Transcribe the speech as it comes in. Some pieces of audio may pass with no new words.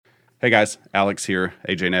Hey guys, Alex here,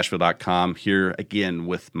 ajnashville.com, here again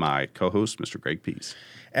with my co-host, Mr. Greg Pease.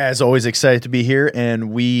 As always, excited to be here, and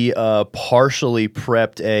we partially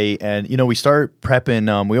prepped we start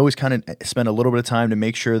prepping. We always kind of spend a little bit of time to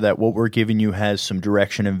make sure that what we're giving you has some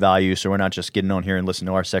direction and value, so we're not just getting on here and listening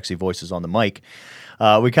to our sexy voices on the mic.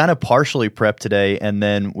 We kind of partially prepped today, and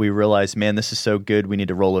then we realized, man, this is so good, we need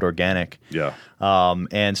to roll it organic. Yeah.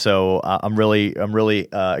 And so I'm really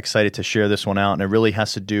excited to share this one out, and it really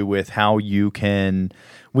has to do with how you can.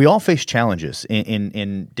 We all face challenges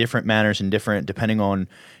in different manners and different, depending on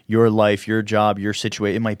your life, your job, your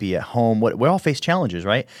situation. It might be at home. We all face challenges,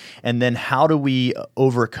 right? And then how do we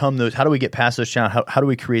overcome those? How do we get past those challenges? How do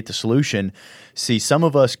we create the solution? See, some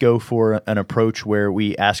of us go for an approach where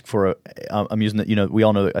we ask for I'm using we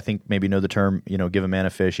all know, I think maybe know the term, give a man a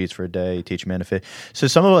fish, eats for a day, teach a man to fish. So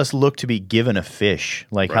some of us look to be given a fish.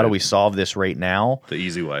 Like, How do we solve this right now? The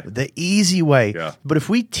easy way. The easy way. Yeah. But if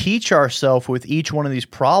we teach ourselves with each one of these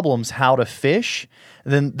problems how to fish,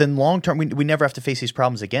 then long term we never have to face these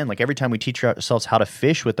problems again. Like every time we teach ourselves how to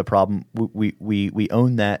fish with the problem, we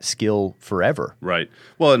own that skill forever. Right.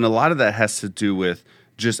 Well, and a lot of that has to do with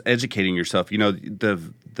just educating yourself.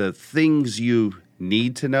 The things you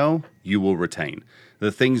need to know, you will retain.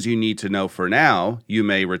 The things you need to know for now, you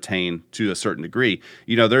may retain to a certain degree.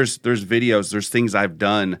 There's videos, there's things I've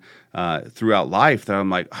done throughout life that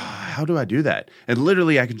I'm like, how do I do that? And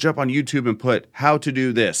literally I can jump on YouTube and put how to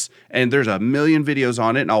do this. And there's a million videos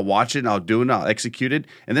on it, and I'll watch it and I'll do it and I'll execute it.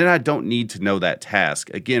 And then I don't need to know that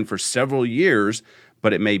task again for several years,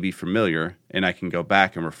 but it may be familiar, and I can go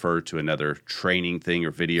back and refer to another training thing or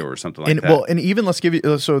video or something like that. Well, and even let's give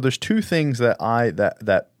you. So there's two things that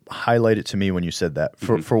that highlighted to me when you said that.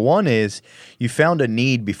 For one is you found a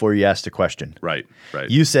need before you asked a question. Right.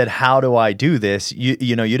 You said, "How do I do this?" You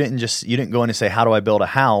didn't go in and say, "How do I build a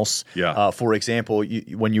house?" Yeah. For example,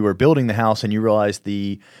 when you were building the house and you realized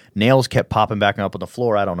the nails kept popping back up on the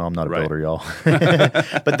floor. I don't know. I'm not a builder, y'all.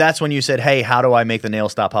 But that's when you said, "Hey, how do I make the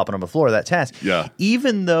nails stop popping on the floor?" That task. Yeah.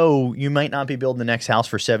 Even though you might not be building the next house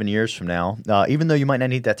for 7 years from now, even though you might not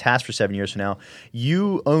need that task for 7 years from now,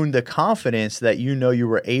 you own the confidence that you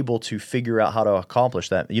were able to figure out how to accomplish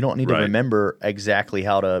that. You don't need to remember exactly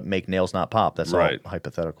how to make nails not pop. That's all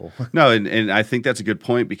hypothetical. No, and I think that's a good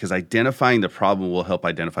point, because identifying the problem will help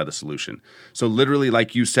identify the solution. So literally,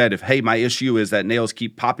 like you said, if, hey, my issue is that nails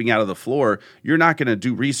keep popping out of the floor, you're not going to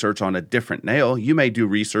do research on a different nail. You may do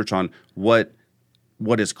research on what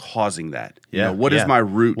is causing that. What is my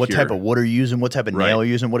root What here? type of wood are you using? What type of nail are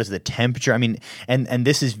you using? What is the temperature? I mean, and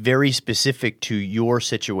this is very specific to your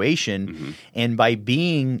situation. Mm-hmm. And by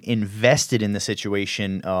being invested in the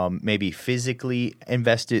situation, maybe physically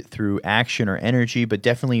invested through action or energy, but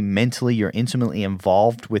definitely mentally, you're intimately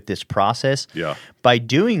involved with this process. Yeah. By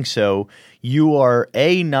doing so, you are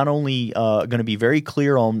not only going to be very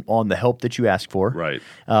clear on the help that you ask for, right?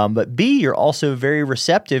 But B, you're also very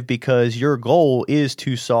receptive, because your goal is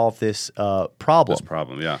to solve this problem. This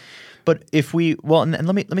problem, yeah. But if we and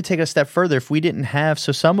let me take it a step further. If we didn't have,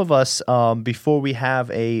 so some of us before we have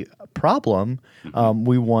a problem,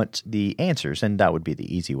 we want the answers, and that would be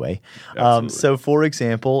the easy way. So, for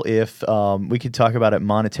example, if we could talk about it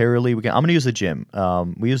monetarily, I'm going to use the gym.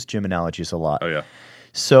 We use gym analogies a lot. Oh yeah.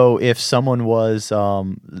 So if someone was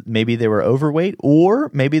maybe they were overweight, or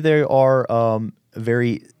maybe they are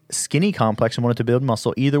very skinny complex and wanted to build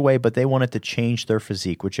muscle, either way, but they wanted to change their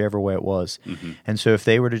physique, whichever way it was. Mm-hmm. And so if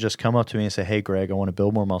they were to just come up to me and say, "Hey, Greg, I want to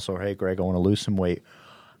build more muscle," or "Hey, Greg, I want to lose some weight,"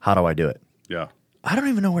 how do I do it? Yeah. I don't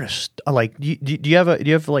even know where to like. Do you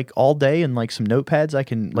have like all day and like some notepads I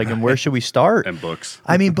can like? And where should we start? And books.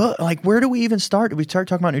 I mean, but like, where do we even start? Do we start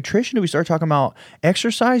talking about nutrition? Do we start talking about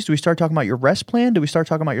exercise? Do we start talking about your rest plan? Do we start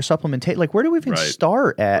talking about your supplementation? Like, where do we even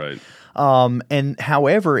start at? Right. And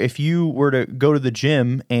however, if you were to go to the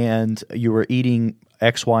gym and you were eating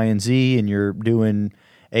X, Y, and Z, and you're doing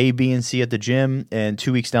A, B, and C at the gym, and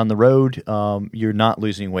 2 weeks down the road, you're not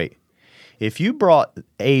losing weight. If you brought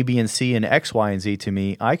A, B, and C and X, Y, and Z to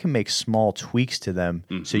me, I can make small tweaks to them,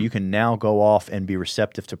 so you can now go off and be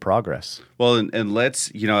receptive to progress. Well, and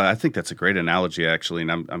let's, I think that's a great analogy, actually,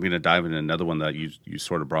 and I'm going to dive into another one that you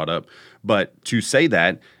sort of brought up. But to say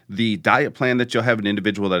that, the diet plan that you'll have an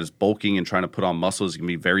individual that is bulking and trying to put on muscle is going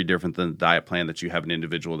to be very different than the diet plan that you have an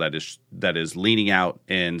individual that is leaning out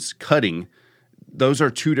and cutting. Those are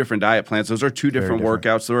two different diet plans. Those are two different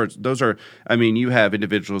workouts. Those are, I mean, you have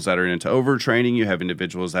individuals that are into overtraining. You have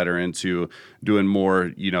individuals that are into doing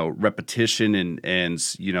more, repetition and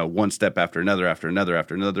one step after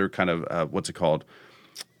another kind of, what's it called?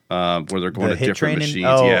 where they're going The to HIIT different training? machines.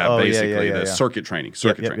 Oh, Basically yeah. the circuit training,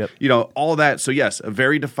 training. yep. You know, all that. So yes, a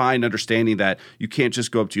very defined understanding that you can't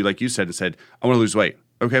just go up to you, like you said, and said, I want to lose weight.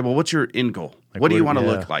 Okay, well, what's your end goal? Like, what do you where- want to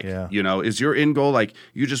yeah, look like? yeah. You know, is your end goal like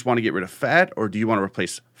you just want to get rid of fat, or do you want to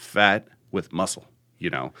replace fat with muscle? You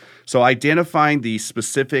know, so identifying the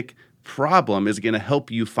specific problem is going to help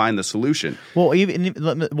you find the solution. Well, even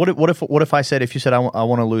what if I said, if you said I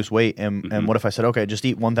want to lose weight, and what if I said, okay, just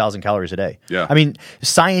eat 1,000 calories a day? Yeah. I mean,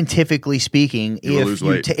 scientifically speaking, will lose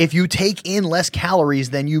weight. if you take in less calories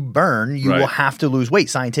than you burn, you Right. will have to lose weight.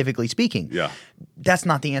 Scientifically speaking, Yeah. that's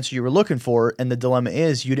not the answer you were looking for, and the dilemma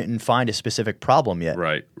is you didn't find a specific problem yet.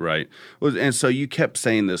 Right. Well, and so you kept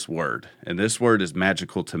saying this word, and this word is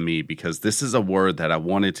magical to me because this is a word that I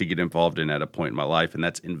wanted to get involved in at a point in my life, and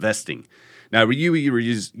that's investing. Now, you were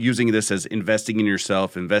using this as investing in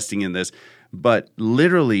yourself, investing in this, but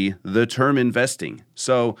literally the term investing.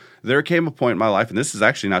 So there came a point in my life, and this is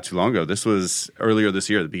actually not too long ago. This was earlier this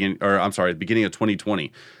year, the beginning of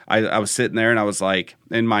 2020. I was sitting there and I was like,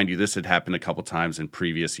 and mind you, this had happened a couple times in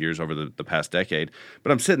previous years over the past decade,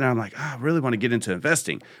 but I'm sitting there, I'm like, I really want to get into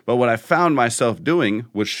investing. But what I found myself doing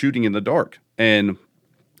was shooting in the dark. And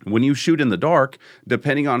when you shoot in the dark,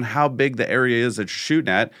 depending on how big the area is that you're shooting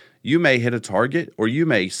at, you may hit a target or you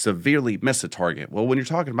may severely miss a target. Well, when you're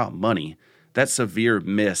talking about money, that severe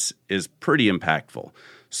miss is pretty impactful.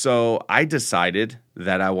 So I decided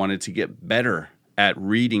that I wanted to get better at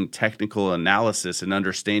reading technical analysis and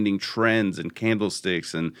understanding trends and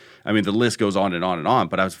candlesticks. And I mean, the list goes on and on and on,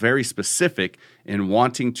 but I was very specific in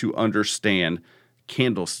wanting to understand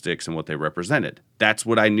candlesticks and what they represented. That's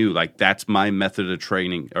what I knew. Like, that's my method of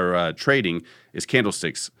training or trading is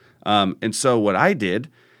candlesticks. And so what I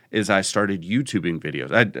did is I started YouTubing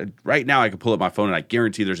videos. Right now I can pull up my phone and I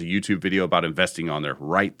guarantee there's a YouTube video about investing on there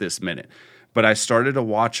right this minute. But I started to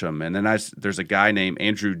watch them, and then there's a guy named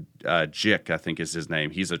Andrew Jick, I think is his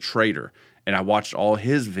name. He's a trader, and I watched all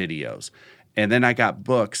his videos. And then I got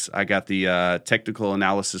books. I got the Technical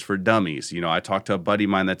Analysis for Dummies. You know, I talked to a buddy of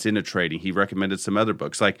mine that's into trading. He recommended some other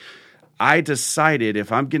books. Like, I decided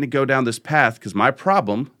if I'm going to go down this path, because my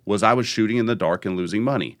problem was I was shooting in the dark and losing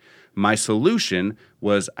money. My solution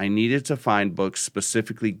was I needed to find books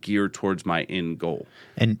specifically geared towards my end goal.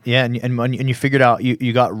 And you figured out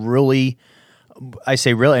you got really. I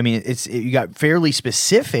say really. I mean, you got fairly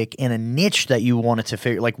specific in a niche that you wanted to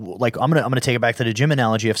figure. Like I'm gonna take it back to the gym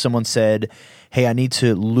analogy. If someone said, "Hey, I need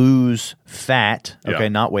to lose fat," okay,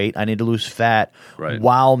 not weight. I need to lose fat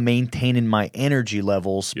while maintaining my energy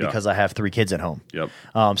levels because I have 3 kids at home.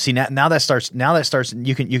 Yep. See now that starts.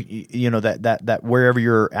 You know that wherever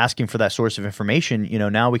you're asking for that source of information, you know,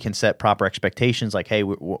 now we can set proper expectations. Like, hey,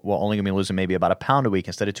 we're only gonna be losing maybe about 1 pound a week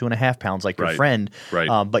instead of 2.5 pounds, like your friend. Right.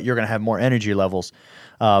 But you're gonna have more energy levels.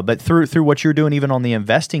 But through what you're doing, even on the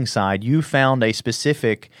investing side, you found a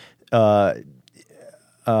specific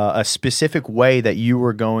way that you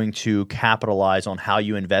were going to capitalize on how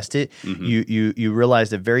you invest it. Mm-hmm. You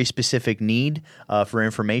realized a very specific need for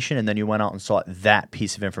information, and then you went out and sought that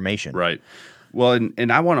piece of information. Right. Well, and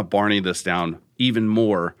I want to Barney this down even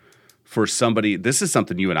more for somebody. This is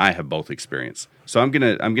something you and I have both experienced. So I'm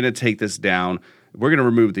gonna take this down. We're going to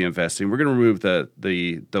remove the investing. We're going to remove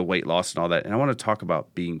the weight loss and all that. And I want to talk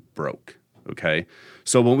about being broke, okay?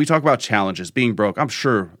 So when we talk about challenges, being broke, I'm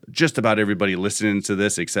sure just about everybody listening to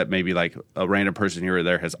this, except maybe like a random person here or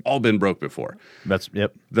there, has all been broke before.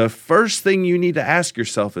 Yep. The first thing you need to ask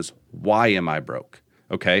yourself is, why am I broke?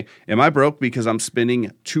 Okay? Am I broke because I'm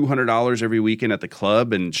spending $200 every weekend at the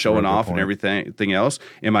club and showing off and everything else?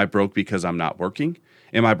 Am I broke because I'm not working?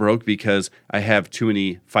 Am I broke because I have too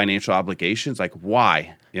many financial obligations? Like,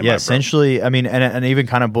 why am I broke? Essentially, I mean, and even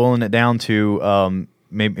kind of boiling it down to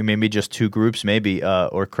maybe just 2 groups, maybe,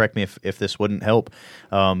 or correct me if this wouldn't help.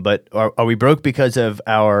 But are we broke because of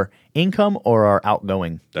our income or our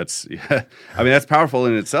outgoing? That's powerful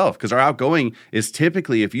in itself, because our outgoing is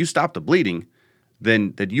typically, if you stop the bleeding,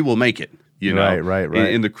 then you will make it. You know, right.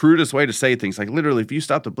 In the crudest way to say things, like literally, if you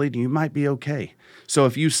stop the bleeding, you might be okay. So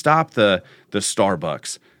if you stop the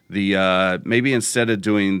Starbucks, maybe instead of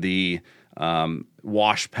doing the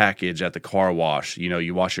wash package at the car wash, you know,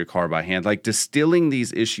 you wash your car by hand, like distilling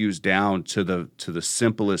these issues down to the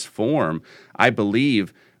simplest form, I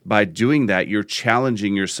believe by doing that, you're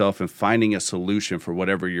challenging yourself and finding a solution for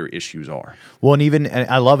whatever your issues are. Well, and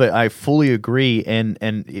I love it. I fully agree. And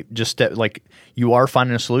like you are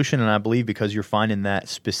finding a solution, and I believe because you're finding that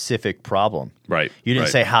specific problem. Right. You didn't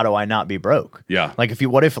say, how do I not be broke? Yeah. Like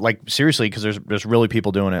seriously, because there's really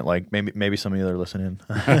people doing it. Like maybe some of you that are listening,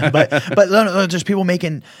 but no, there's people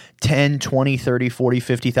making $10, $20, $30, $40,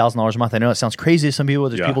 $50,000 a month. I know it sounds crazy to some people.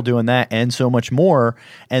 There's people doing that and so much more,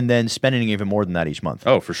 and then spending even more than that each month.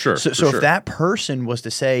 Oh, for sure. So if that person was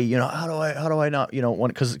to say, how do I not,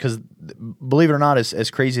 because believe it or not, as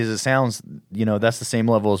crazy as it sounds, that's the same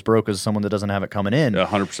level as broke as someone that doesn't have it coming in.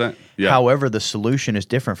 100%. Yeah. However, the solution is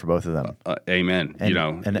different for both of them. Amen.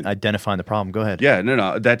 And identifying the problem. Go ahead. Yeah,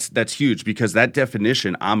 no, that's huge, because that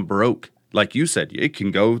definition, I'm broke, like you said, it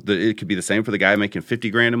could be the same for the guy making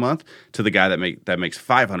 $50,000 a month to the guy that makes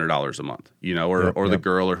 $500 a month, or the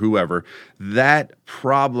girl or whoever. That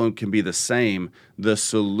problem can be the same. The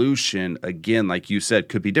solution, again, like you said,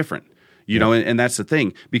 could be different. And that's the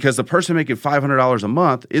thing, because the person making $500 a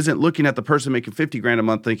month isn't looking at the person making $50,000 a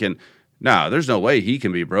month thinking, no, there's no way he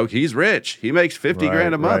can be broke. He's rich. He makes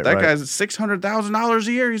 $50,000 a month. That guy's $600,000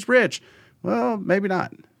 a year. He's rich. Well, maybe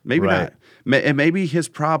not. Maybe not. And maybe his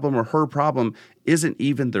problem or her problem isn't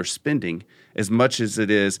even their spending as much as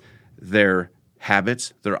it is their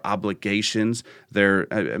habits, their obligations,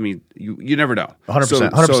 you never know. 100%. So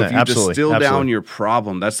if you absolutely, distill down your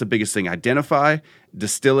problem, that's the biggest thing. Identify,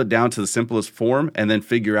 distill it down to the simplest form, and then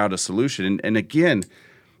figure out a solution. And again,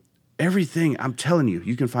 everything, I'm telling you,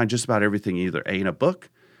 you can find just about everything either in a book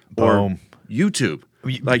or YouTube.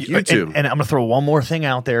 Like YouTube. And I'm going to throw one more thing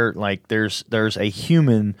out there. Like there's a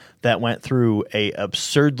human that went through a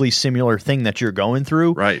absurdly similar thing that you're going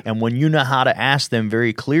through. Right. And when you know how to ask them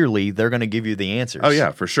very clearly, they're going to give you the answers. Oh, yeah,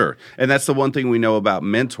 for sure. And that's the one thing we know about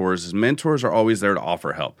mentors is mentors are always there to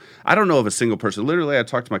offer help. I don't know of a single person. Literally, I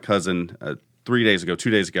talked to my cousin 2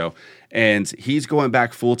 days ago, and he's going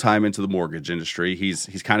back full time into the mortgage industry. He's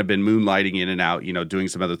kind of been moonlighting in and out, doing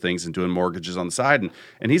some other things and doing mortgages on the side.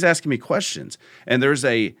 And he's asking me questions. And there's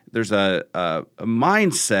a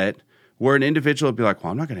mindset where an individual would be like,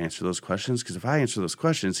 well, I'm not going to answer those questions, because if I answer those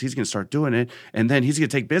questions, he's going to start doing it, and then he's going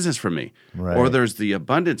to take business from me. Right. Or there's the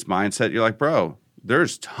abundance mindset. You're like, bro,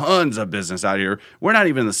 there's tons of business out here. We're not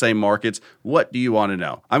even in the same markets. What do you want to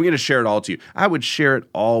know? I'm going to share it all to you. I would share it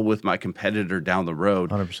all with my competitor down the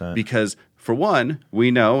road. 100%. Because for one,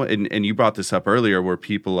 we know, and you brought this up earlier, where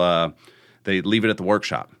people, they leave it at the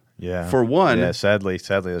workshop. Yeah. For one. Yeah, sadly,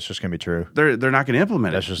 that's just going to be true. They're not going to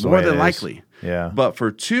implement that's it. Just the more way than it likely. Is. Yeah. But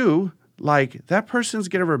for two, like that person's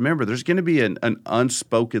going to remember. There's going to be an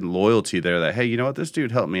unspoken loyalty there that, hey, you know what? This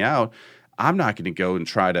dude helped me out. I'm not going to go and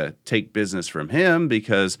try to take business from him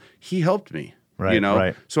because he helped me. Right,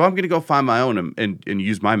 right. So I'm going to go find my own and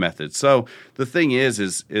use my method. So the thing is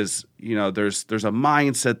there's a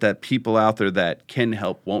mindset that people out there that can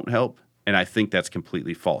help won't help, and I think that's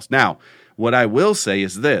completely false. Now, what I will say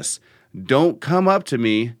is this: don't come up to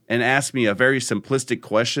me and ask me a very simplistic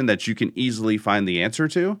question that you can easily find the answer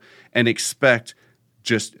to and expect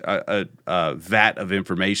just a vat of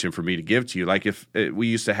information for me to give to you. Like we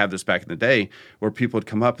used to have this back in the day where people would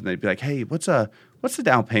come up and they'd be like, hey, what's the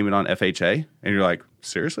down payment on FHA? And you're like,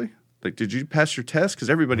 seriously? Like, did you pass your test? Because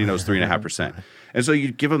everybody knows 3.5%. And so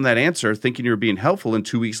you'd give them that answer thinking you were being helpful, and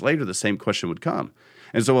 2 weeks later the same question would come.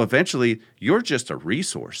 And so eventually you're just a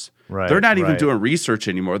resource. Right, they're not even doing research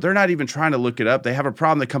anymore. They're not even trying to look it up. They have a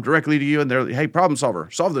problem. They come directly to you and they're like, hey, problem solver,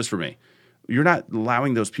 solve this for me. You're not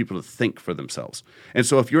allowing those people to think for themselves. And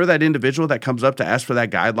so if you're that individual that comes up to ask for that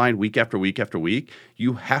guideline week after week after week,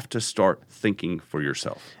 you have to start thinking for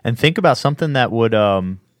yourself. And think about something that would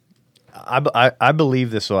I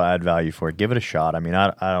believe this will add value for it. Give it a shot. I mean,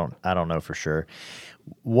 I don't know for sure.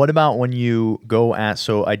 What about when you go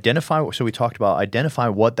identify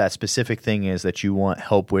what that specific thing is that you want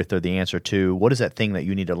help with or the answer to. What is that thing that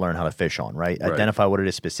you need to learn how to fish on, right? Identify what it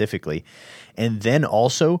is specifically. And then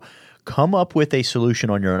also come up with a solution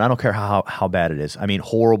on your own. I don't care how bad it is. I mean,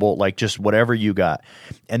 horrible, like just whatever you got.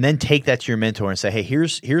 And then take that to your mentor and say, hey,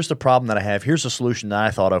 here's the problem that I have. Here's the solution that I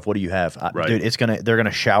thought of. What do you have? Dude, they're going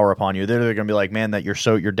to shower upon you. They're going to be like, man, that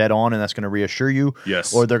you're dead on, and that's going to reassure you.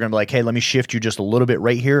 Yes. Or they're going to be like, hey, let me shift you just a little bit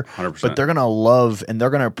right here. 100%. But they're going to love and they're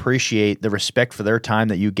going to appreciate the respect for their time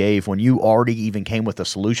that you gave when you already even came with a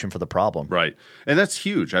solution for the problem. Right. And that's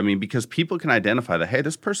huge. I mean, because people can identify that, hey,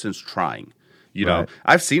 this person's trying. You know, Right.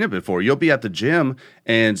 I've seen it before. You'll be at the gym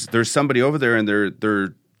and there's somebody over there and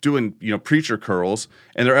they're doing, preacher curls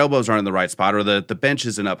and their elbows aren't in the right spot or the bench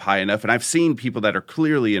isn't up high enough. And I've seen people that are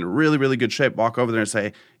clearly in really, really good shape walk over there and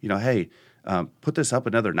say, hey, put this up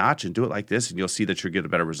another notch and do it like this, and you'll see that you'll get a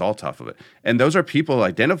better result off of it. And those are people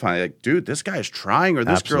identifying, like, dude, this guy's trying or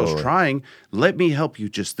this girl's trying. Let me help you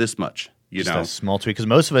just this much. You know, a small tweak, because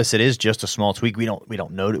most of us, it is just a small tweak. We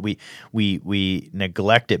don't know that we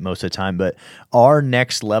neglect it most of the time, but our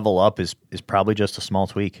next level up is probably just a small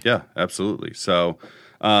tweak. Yeah, absolutely. So,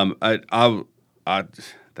 that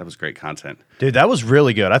was great content, dude. That was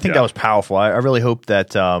really good. I think that was powerful. I really hope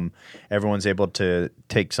that everyone's able to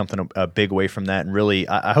take something big away from that, and really,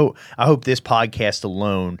 I hope this podcast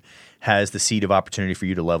alone has the seed of opportunity for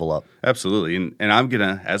you to level up. Absolutely. And I'm going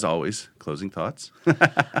to, as always, closing thoughts.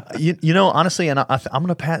 you know, honestly, and I'm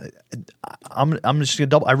going to I'm just going to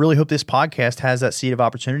double. I really hope this podcast has that seed of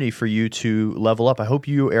opportunity for you to level up. I hope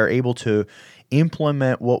you are able to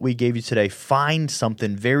implement what we gave you today. Find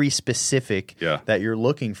something very specific that you're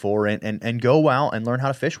looking for and go out and learn how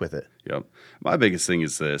to fish with it. Yep. My biggest thing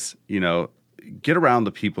is this, get around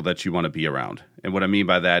the people that you want to be around. And what I mean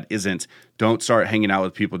by that isn't don't start hanging out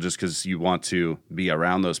with people just because you want to be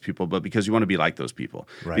around those people, but because you want to be like those people.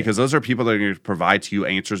 Right. Because those are people that are going to provide to you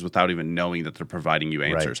answers without even knowing that they're providing you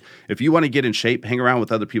answers. Right. If you want to get in shape, hang around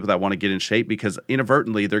with other people that want to get in shape, because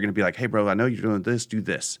inadvertently they're going to be like, hey, bro, I know you're doing this, do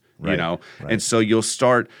this. Right. Right. And so you'll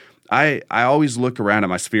start – I always look around at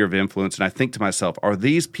my sphere of influence and I think to myself, are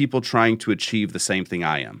these people trying to achieve the same thing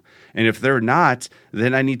I am? And if they're not,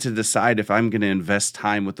 then I need to decide if I'm going to invest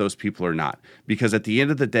time with those people or not. Because at the end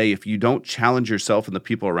of the day, if you don't challenge yourself and the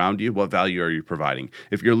people around you, what value are you providing?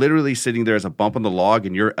 If you're literally sitting there as a bump on the log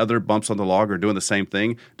and your other bumps on the log are doing the same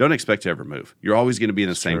thing, don't expect to ever move. You're always going to be in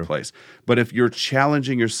the same place. But if you're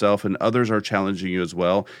challenging yourself and others are challenging you as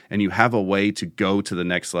well, and you have a way to go to the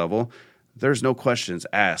next level, there's no questions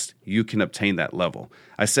asked. You can obtain that level.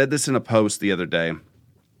 I said this in a post the other day,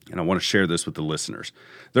 and I want to share this with the listeners.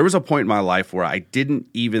 There was a point in my life where I didn't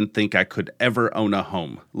even think I could ever own a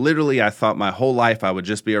home. Literally, I thought my whole life I would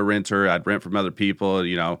just be a renter. I'd rent from other people,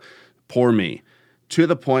 poor me. To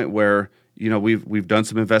the point where, we've done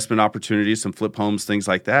some investment opportunities, some flip homes, things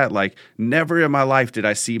like that. Like, never in my life did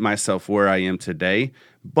I see myself where I am today,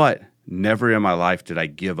 but never in my life did I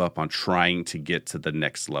give up on trying to get to the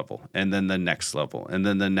next level, and then the next level, and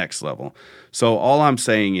then the next level. So all I'm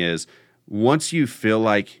saying is, once you feel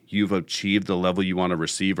like you've achieved the level you want to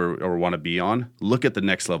receive or want to be on, look at the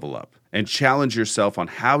next level up and challenge yourself on,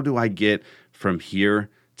 how do I get from here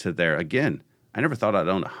to there? Again, I never thought I'd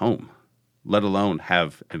own a home, let alone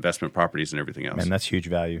have investment properties and everything else. Man, that's huge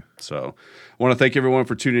value. So I want to thank everyone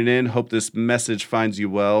for tuning in. Hope this message finds you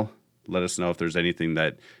well. Let us know if there's anything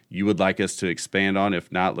that you would like us to expand on.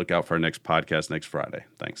 If not, look out for our next podcast next Friday.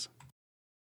 Thanks.